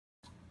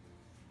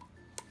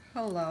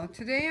Hello,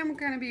 today I'm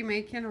going to be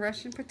making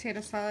Russian potato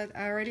salad.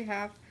 I already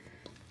have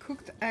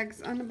cooked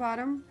eggs on the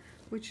bottom,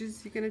 which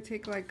is you're going to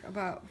take like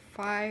about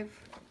 5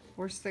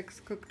 or 6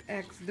 cooked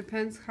eggs.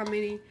 Depends how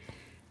many,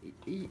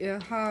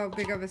 how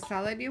big of a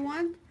salad you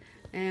want.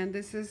 And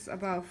this is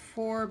about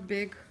 4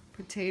 big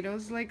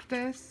potatoes like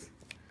this.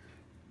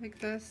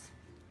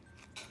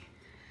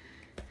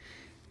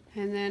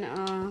 And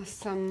then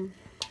some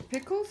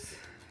pickles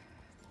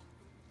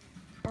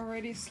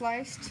already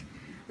sliced.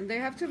 And they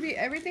have to be,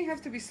 everything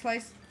has to be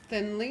sliced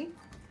thinly,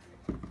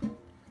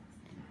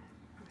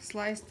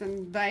 sliced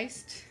and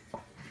diced.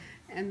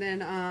 And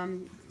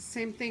then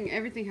same thing,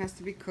 everything has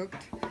to be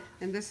cooked.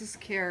 And this is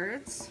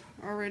carrots,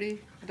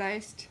 already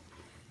diced,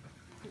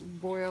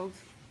 boiled,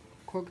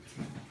 cooked.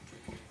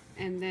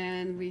 And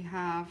then we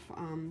have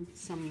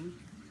some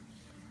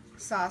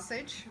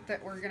sausage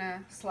that we're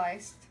gonna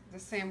slice the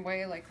same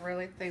way, like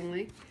really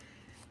thinly.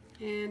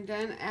 And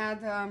then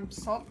add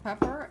salt,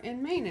 pepper,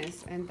 and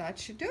mayonnaise, and that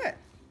should do it.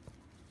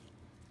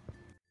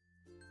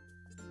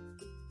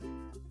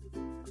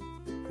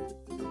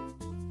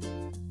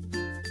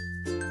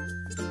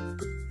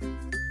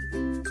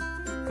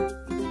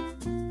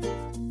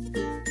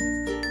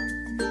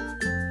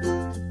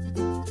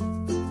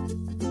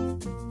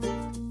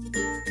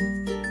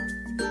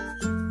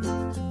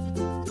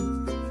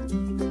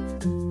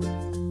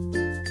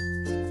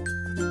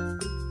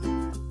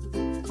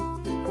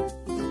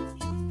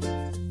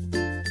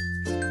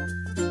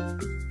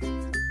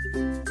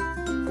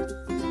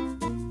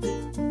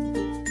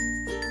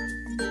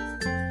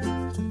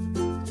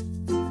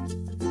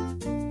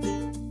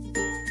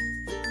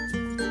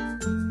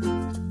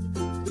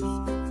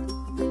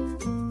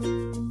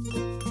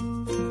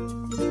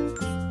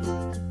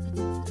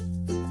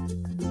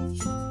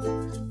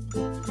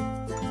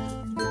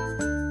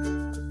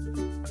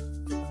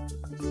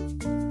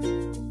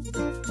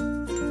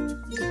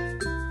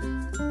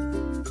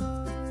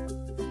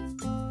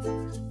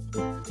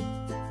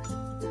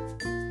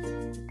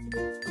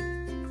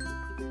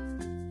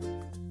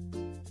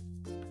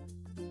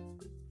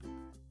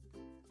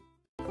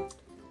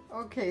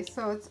 Okay,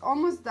 so it's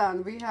almost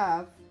done. We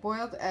have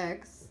boiled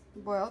eggs,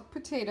 boiled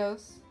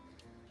potatoes,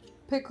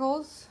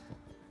 pickles,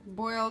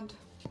 boiled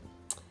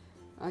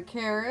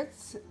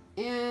carrots,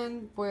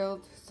 and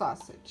boiled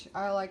sausage.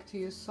 I like to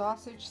use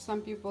sausage.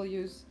 Some people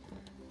use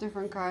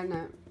different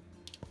kind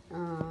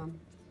of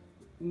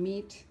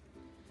meat,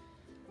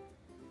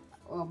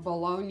 or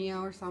bologna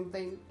or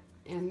something.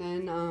 And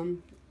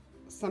then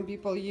some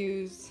people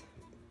use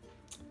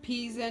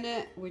peas in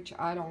it, which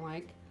I don't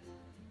like.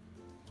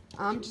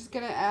 I'm just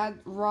gonna add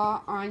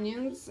raw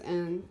onions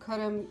and cut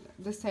them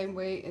the same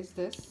way as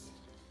this,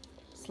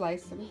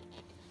 slice them,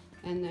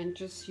 and then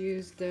just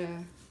use the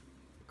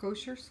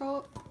kosher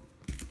salt,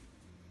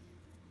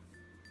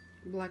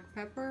 black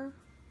pepper,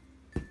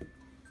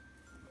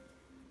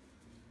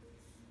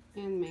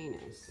 and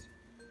mayonnaise,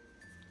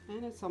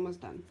 and it's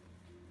almost done.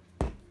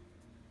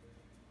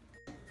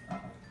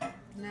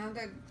 Now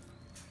that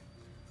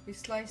we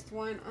sliced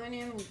one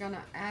onion, we're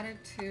gonna add it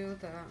to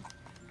the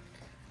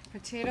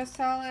potato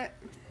salad.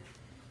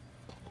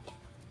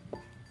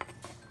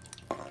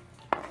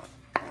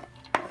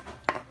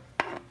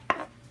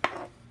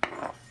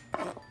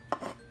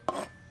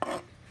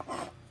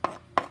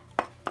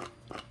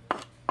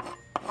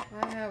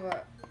 I have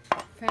a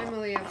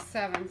family of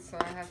 7, so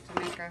I have to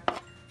make a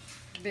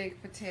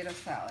big potato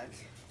salad.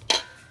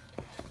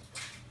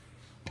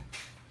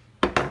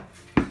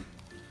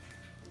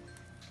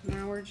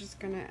 Now we're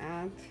just gonna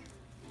add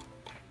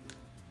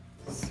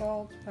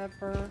salt,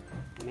 pepper,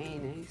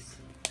 mayonnaise.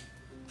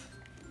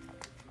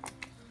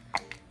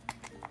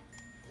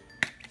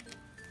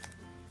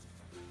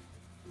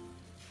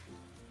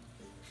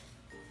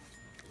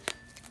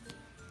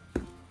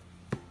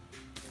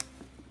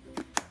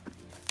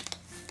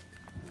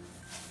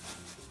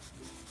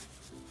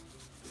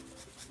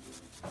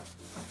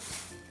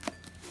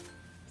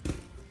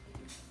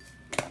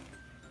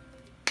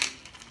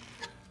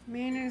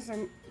 Mayonnaise,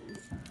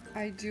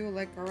 I do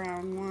like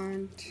around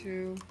 1,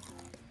 2,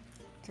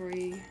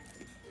 3,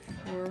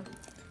 4,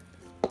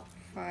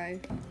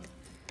 5,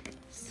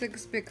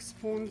 6 big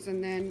spoons,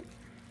 and then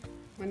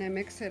when I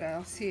mix it,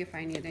 I'll see if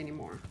I need any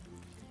more.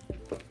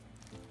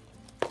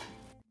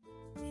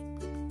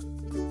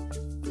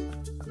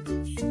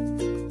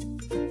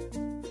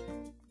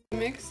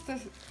 Mix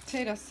the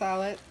potato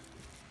salad,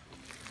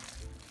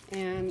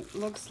 and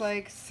looks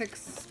like 6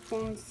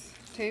 spoons,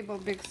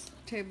 big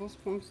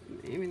tablespoons,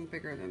 even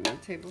bigger than the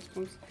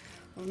tablespoons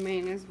of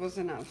mayonnaise was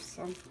enough.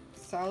 So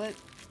salad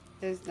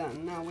is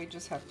done. Now we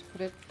just have to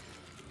put it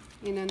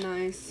in a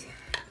nice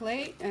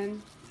plate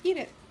and eat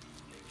it.